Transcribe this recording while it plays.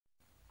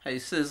Hey,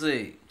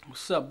 Sizzy.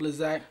 What's up,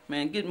 Blizzak?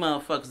 Man, get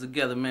motherfuckers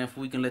together, man, so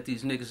we can let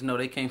these niggas know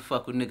they can't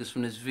fuck with niggas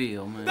from this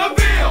Ville, man. The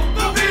Ville,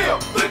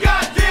 the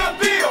goddamn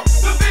Ville.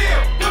 The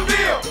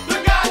Ville,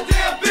 the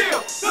goddamn Ville.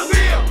 The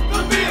Ville,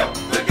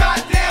 the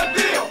goddamn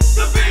Ville.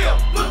 The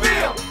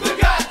Ville, the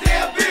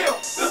goddamn Ville.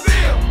 The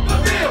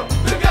Ville,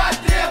 the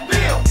goddamn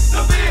Ville.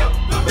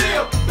 The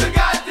Ville, the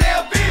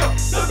goddamn Ville.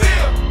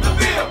 The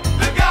Ville,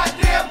 the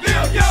goddamn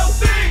Ville. Yo,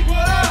 C,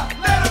 what up?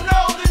 Let them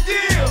know the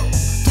deal.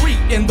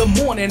 3 in the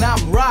morning,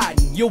 I'm riding.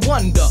 You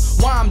wonder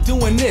why I'm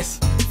doing this.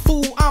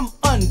 Fool, I'm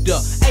under.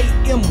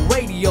 AM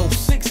radio,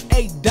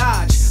 6'8"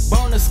 Dodge.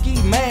 Burn a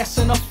ski mask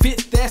and a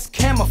fit that's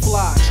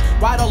camouflage.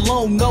 Ride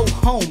alone, no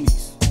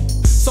homies.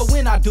 So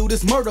when I do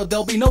this murder,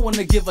 there'll be no one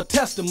to give a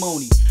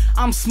testimony.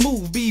 I'm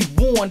smooth, be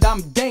warned,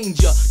 I'm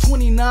danger.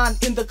 29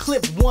 in the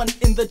clip, 1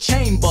 in the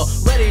chamber.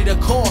 Ready to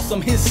cause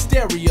some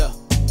hysteria.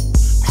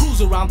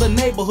 Cruise around the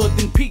neighborhood,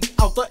 then peek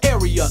out the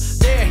area.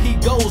 There he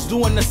goes,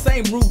 doing the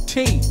same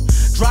routine.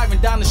 Driving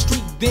down the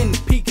street, then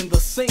peeking the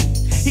scene.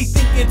 He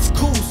think it's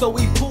cool, so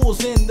he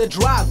pulls in the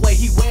driveway.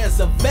 He wears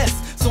a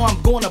vest, so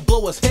I'm gonna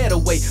blow his head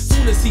away.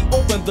 Soon as he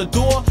opened the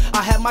door,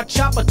 I had my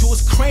chopper to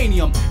his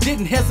cranium.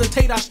 Didn't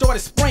hesitate, I started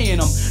spraying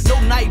him. No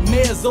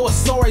nightmares or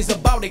stories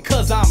about it,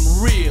 cause I'm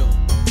real.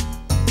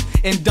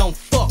 And don't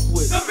fuck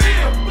with the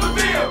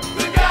Ville,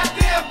 the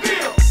goddamn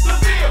Ville. The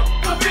Ville,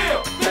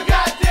 the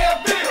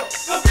goddamn Ville.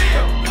 The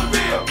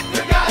Ville,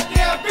 the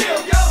goddamn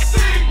Ville. Yo, C,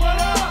 what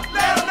up?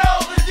 Let them know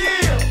the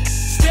deal.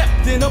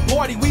 Stepped in a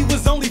party, we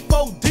was only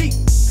 4 deep.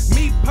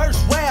 Me,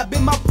 Purse, Rab,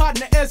 and my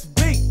partner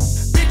SB.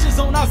 Bitches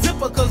on our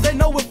zipper cause they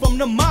know it from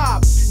the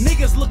mob.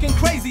 Niggas looking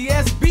crazy,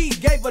 SB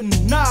gave a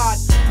nod.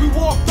 We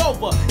walked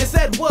over and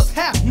said what's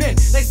happening.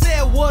 They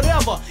said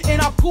whatever,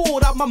 and I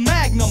pulled out my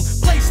magnum.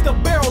 Placed the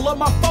barrel of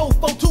my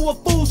fofo to a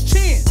fool's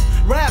chin.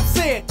 Rab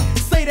said,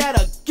 say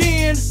that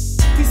again.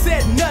 He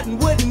said nothing,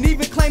 wouldn't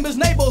even claim his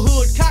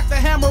neighborhood. Cocked the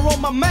hammer on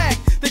my mag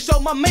to show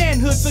my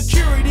manhood.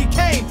 Security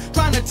came,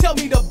 trying to tell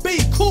me to be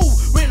cool.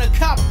 Rent a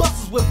cop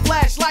buses with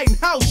flashlight and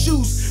house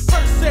shoes.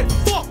 First said,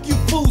 fuck you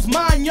fools,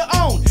 mind your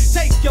own.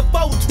 Take your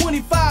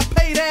 425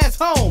 paid ass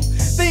home.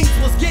 Things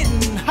was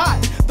getting hot,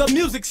 the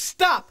music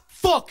stopped,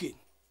 fuck it.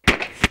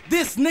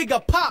 This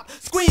nigga pop,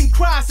 scream,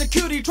 cry,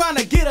 security trying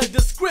to get a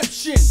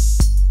description.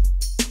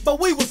 But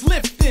we was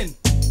lifting.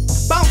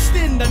 Bounced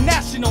in the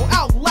national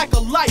out like a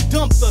light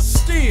dumped the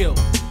steel.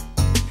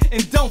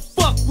 And don't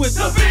fuck with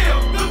the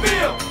Ville,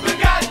 the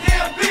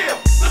goddamn Ville.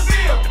 The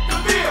Ville,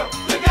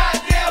 the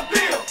goddamn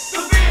Ville.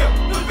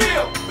 The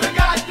Ville, the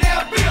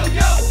goddamn Ville.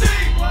 Yo, C,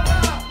 what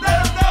up?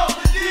 Let them know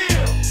the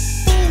deal.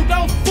 Fool,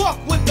 don't fuck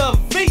with the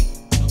V,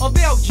 or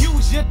they'll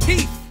use your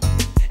teeth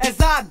as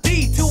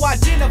ID to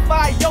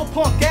identify your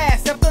punk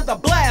ass after the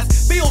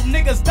blast. Ville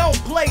niggas don't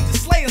play,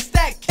 just slay and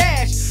stack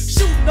cash.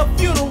 Shooting up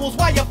funerals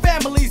while your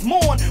families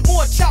mourn.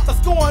 More choppers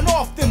going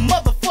off than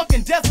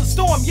motherfucking Desert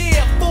Storm.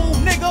 Yeah, fool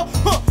nigga,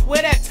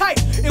 wear that tight.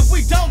 If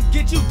we don't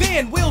get you,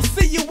 then we'll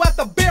see you at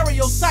the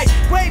burial site.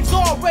 Graves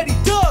already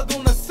dug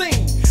on the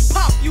scene.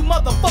 Pop you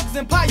motherfuckers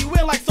and pie you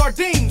in like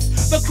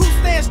sardines. The crew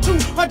stands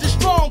 200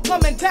 strong,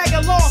 come and tag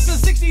along.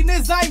 Since 16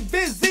 is ain't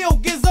Ville,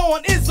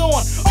 is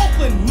on.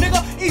 Oakland,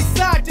 nigga, east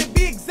side to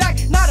be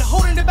exact. Not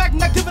holding it back,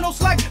 not giving no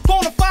slack.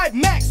 Bonafide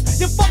max.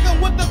 You're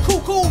fucking with the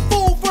cool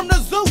fool from the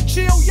zoo.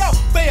 Chill, yo,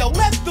 fail.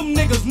 Let them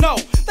niggas know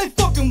they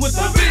fucking with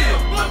the Ville,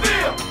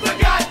 the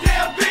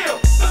goddamn Ville.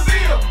 The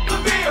Ville,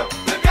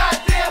 the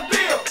goddamn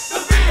Ville. The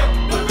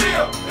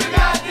Ville, the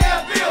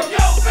goddamn Ville.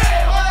 Yo,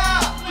 fail.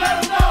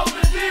 Let them know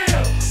the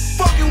deal.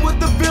 Fucking with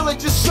the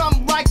village is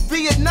something like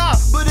Vietnam.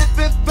 But if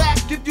in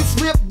fact, if you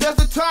slip, there's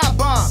a time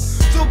bomb.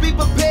 So be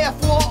prepared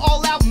for an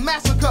all-out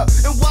massacre.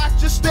 And watch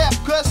your step,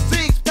 cause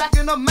C's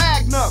packing a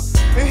magnum.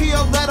 And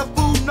he'll let a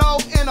fool know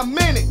in a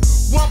minute.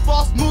 One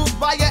false move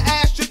by your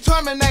ass, you're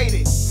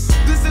terminated.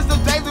 This is the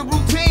daily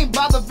routine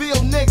by the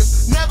Ville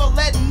niggas. Never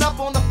letting up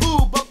on the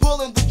fool, but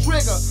pulling the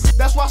trigger.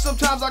 That's why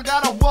sometimes I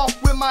gotta walk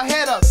with my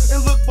head up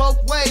and look both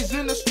ways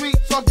in the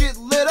streets or get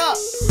lit up.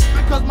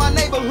 Because my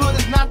neighborhood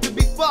is not to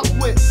be fucked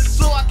with.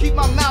 So I keep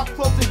my mouth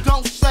closed and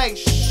don't say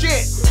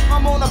shit.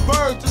 I'm on the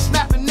verge of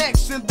snapping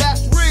necks and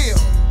that's real.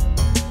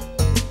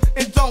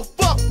 And don't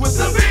fuck with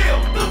the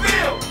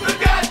Ville, the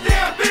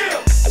goddamn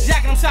Ville.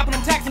 Jacking them, chopping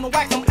them, taxing them,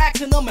 waxing them,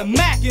 axing them, and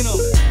macking them.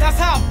 That's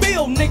how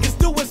Ville niggas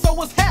do it, so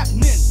what's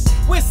happening?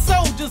 We're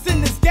soldiers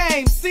in this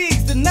game,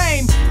 C's the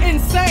name.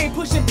 Insane,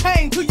 pushing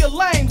pain to your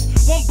lames.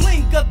 Won't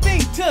blink a thing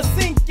to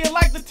sink you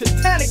like the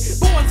Titanic.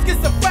 Born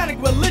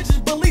schizophrenic, religious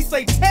belief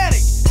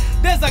satanic.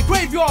 There's a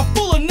graveyard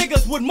full of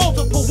niggas with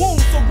multiple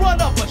wounds. So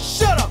run up or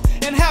shut up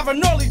and have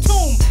an early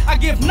tomb. I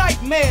give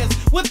nightmares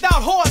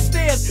without hard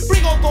stares.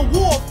 Bring on the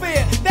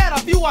warfare, that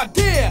of you I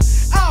dare.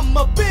 I'm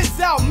a biz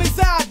out,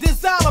 missile,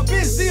 dissolve,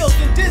 biz eels,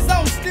 and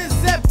disown,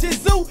 stiz up,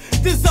 tizu,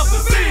 this up the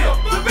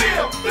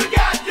Ville, the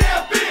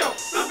goddamn Ville.